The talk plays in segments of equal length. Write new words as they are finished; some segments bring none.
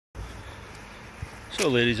So,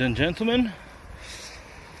 ladies and gentlemen,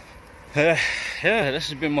 yeah, this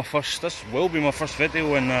will be my first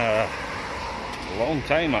video in a long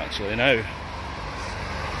time actually now.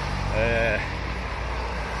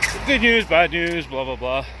 Good news, bad news, blah blah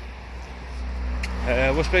blah.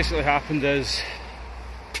 What's basically happened is,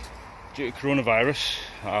 due to coronavirus,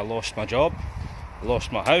 I lost my job, I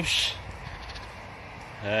lost my house,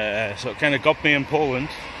 so it kind of got me in Poland.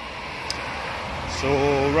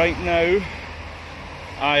 So right now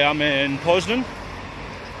I am in Poznan.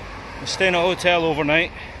 I'm staying at a hotel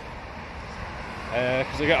overnight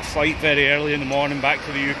because I got a flight very early in the morning back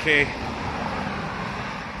to the UK.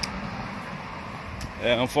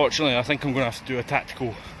 Unfortunately, I think I'm going to have to do a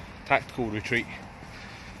tactical retreat.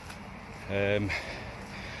 Trying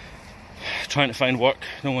to find work,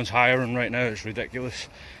 no one's hiring right now, it's ridiculous.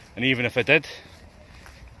 And even if I did,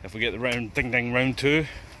 if we get the round two,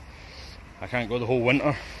 I can't go the whole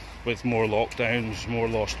winter with more lockdowns, more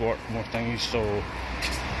lost work, more things. So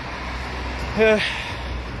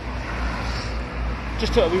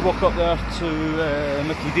just took a wee walk up there to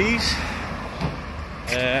Mickey D's,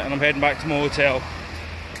 and I'm heading back to my hotel.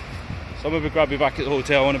 So I'll maybe grab you back at the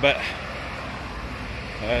hotel in a bit,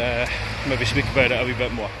 maybe speak about it a wee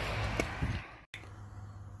bit more.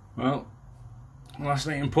 Well, last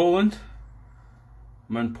night in Poland,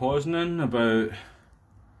 I'm in Poznan, about,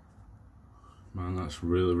 man, that's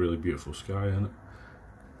really beautiful sky, isn't it?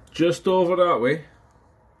 Just over that way,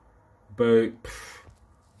 about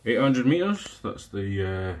 800 meters. That's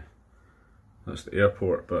the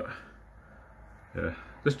airport. But yeah,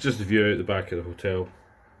 this is just the view out the back of the hotel.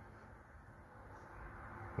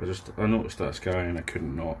 I noticed that sky and I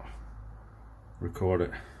couldn't not record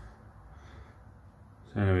it.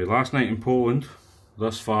 So anyway, last night in Poland,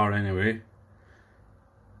 thus far anyway,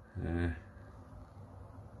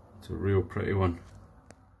 it's a real pretty one.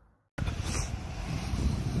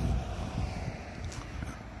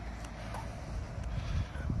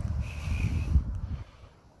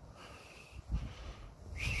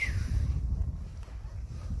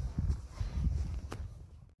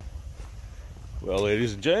 Well,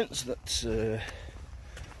 ladies and gents, this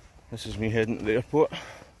is me heading to the airport.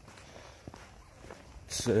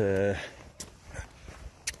 It's well,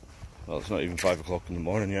 it's not even 5 o'clock in the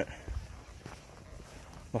morning yet.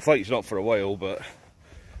 My flight's not for a while, but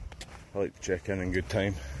I like to check in good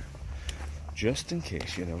time, just in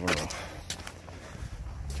case, you never know.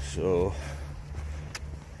 So,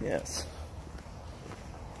 yes.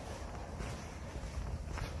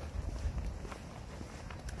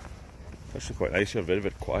 It's actually quite nice here, very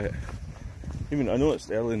quiet. Even, I know it's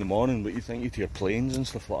early in the morning, but you think you'd hear planes and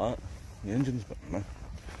stuff like that. The engines, but man.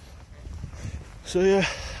 So yeah,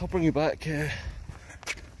 I'll bring you back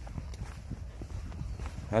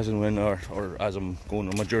as and when, or as I'm going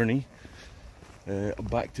on my journey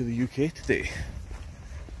back to the UK today.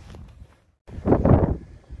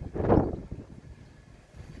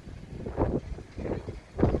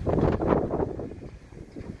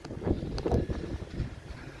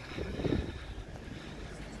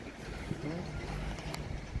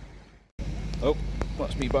 Oh,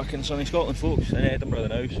 that's me back in sunny Scotland, folks, in Edinburgh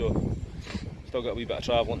now, so still got a wee bit of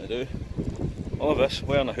travelling to do. All of this,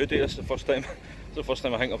 wearing a hoodie, this is the first time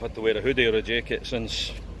I think I've had to wear a hoodie or a jacket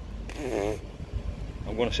since,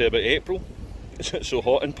 I'm going to say about April. It's so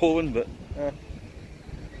hot in Poland, but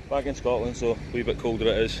back in Scotland, so a wee bit colder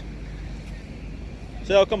it is.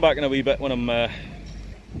 So I'll come back in a wee bit when I'm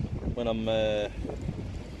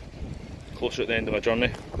closer at the end of my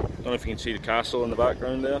journey. Don't know if you can see the castle in the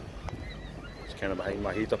background there. It's kind of behind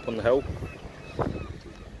my head up on the hill.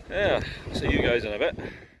 Yeah, I'll see you guys in a bit.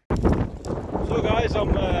 So guys,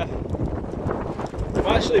 I'm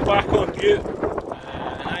actually back on Bute,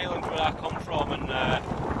 an island where I come from, and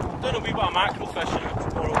doing a wee bit of mackerel fishing to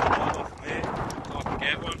borrow a job off a mate so I can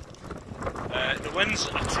get one. The wind's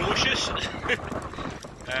atrocious, but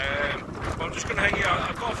I'm just going to hang here.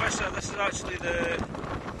 I've got a fish there. This is actually the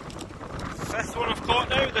 5th one I've caught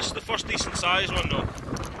now. This is the first decent size one though.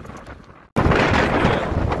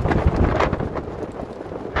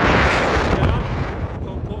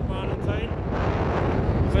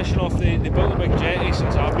 Fishing off they built a big jetty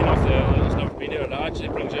since I've been off there. It's never been here. It actually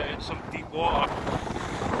brings it into some deep water.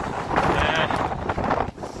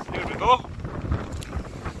 Here we go.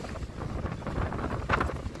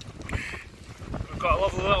 We've got a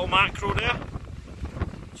lovely little mackerel there.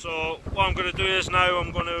 So what I'm going to do is now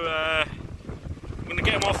I'm going to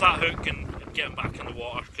get him off that hook and get him back in the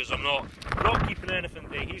water, because I'm not keeping anything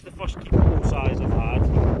today. He's the first keepable size I've had.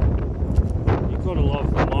 You've got to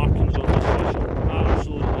love the markings on this fish.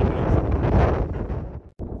 Absolutely beautiful.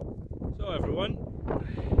 So everyone,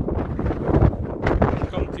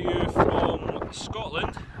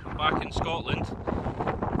 back in Scotland.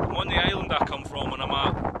 I'm on the island I come from, and I'm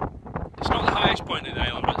at, it's not the highest point of the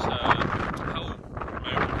island, but it's a hill,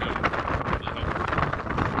 mountain hill,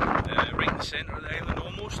 right in the centre of the island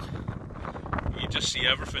almost. You just see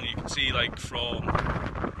everything. You can see like from,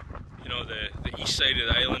 you know, the east side of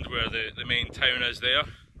the island where the main town is there,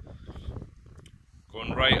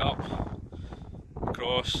 going right up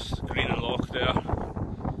across Greenan Loch there,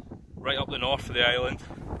 right up the north of the island,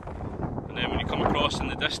 and then when you come across in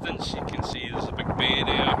the distance you can see there's a big bay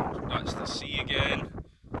there, that's the sea again.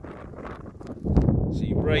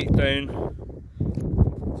 See right down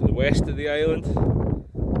to the west of the island,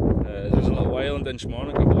 there's a little island in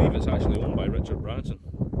Schmarnock. I believe it's actually owned by Richard Branson,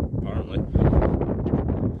 apparently.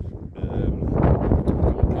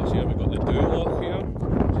 Across here we've got the Dhu Loch here,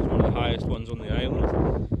 which is one of the highest ones on the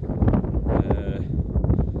island.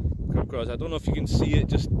 I don't know if you can see it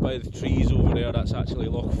just by the trees over there, that's actually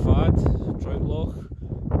Loch Fad, Trout Loch,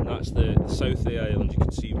 and that's the south of the island. You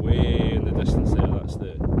can see way in the distance there, that's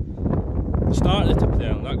the start of the tip of the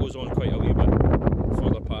island. That goes on quite a wee bit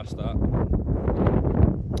further past that.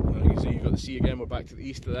 And you can see you've got the sea again. We're back to the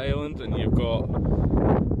east of the island, and you've got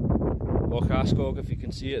Loch Ascog, if you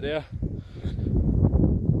can see it there,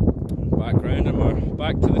 background, and we're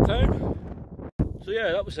back to the town. So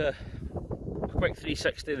yeah, that was a quick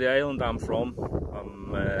 360 of the island I'm from.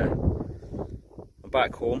 I'm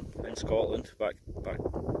back home in Scotland, back the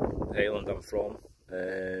island I'm from,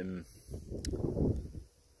 and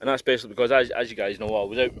that's basically because, as you guys know, I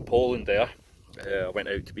was out in Poland there. I went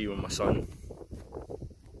out to be with my son.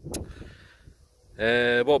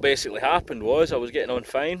 What basically happened was I was getting on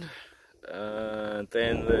fine, and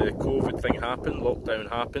then the COVID thing happened, lockdown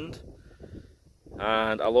happened,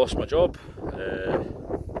 and I lost my job.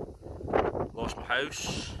 Lost my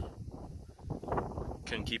house,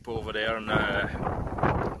 couldn't keep over there, and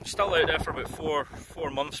I'm still out there for about four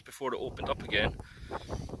months before it opened up again.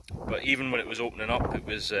 But even when it was opening up, it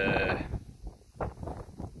was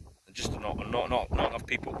just not enough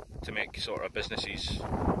people to make sort of businesses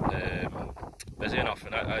busy enough.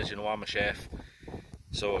 And as you know, I'm a chef,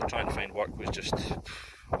 so trying to find work was just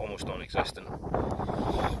almost non-existent.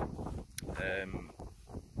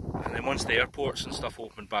 And then once the airports and stuff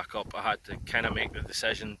opened back up, I had to kind of make the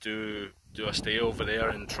decision, do I stay over there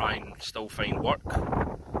and try and still find work?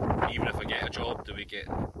 Even if I get a job, do we get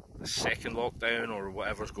the second lockdown or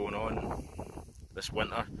whatever's going on this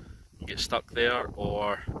winter and get stuck there,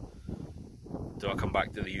 or do I come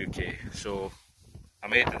back to the UK? So I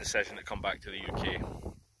made the decision to come back to the UK.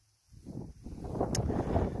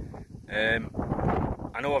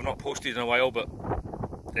 I know I've not posted in a while, but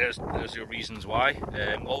there's your reasons why.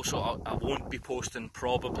 Also, I won't be posting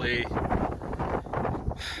probably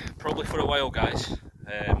for a while, guys.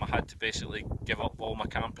 I had to basically give up all my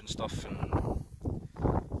camping stuff and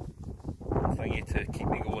thingy to keep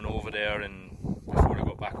me going over there, and before I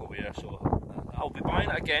got back over here. So I'll be buying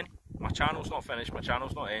it again. My channel's not finished, my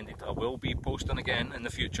channel's not ended. I will be posting again in the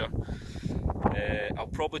future. I'll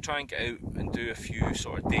probably try and get out and do a few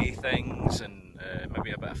sort of day things, and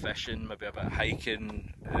maybe a bit of fishing, maybe a bit of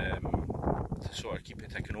hiking, to sort of keep it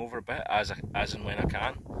ticking over a bit as and when I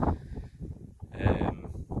can.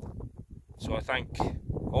 So I thank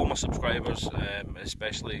all my subscribers,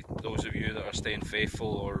 especially those of you that are staying faithful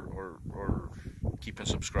or keeping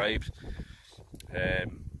subscribed.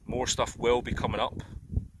 More stuff will be coming up,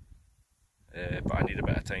 but I need a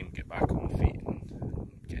bit of time to get back on my feet and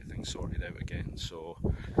get things sorted out again. So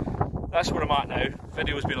that's where I'm at now.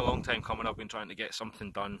 Video's been a long time coming. I've been trying to get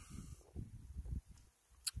something done.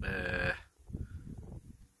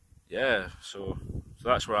 Yeah, so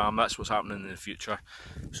that's where I am. That's what's happening in the future.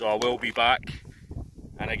 So I will be back.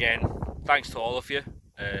 And again, thanks to all of you.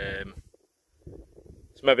 It's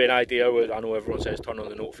maybe an idea. I know everyone says turn on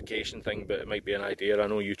the notification thing, but it might be an idea. I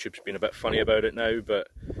know YouTube's been a bit funny about it now, but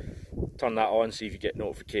turn that on, see if you get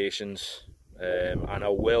notifications. And I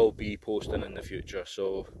will be posting in the future.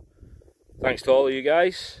 So thanks to all of you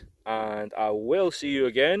guys, and I will see you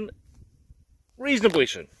again reasonably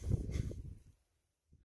soon.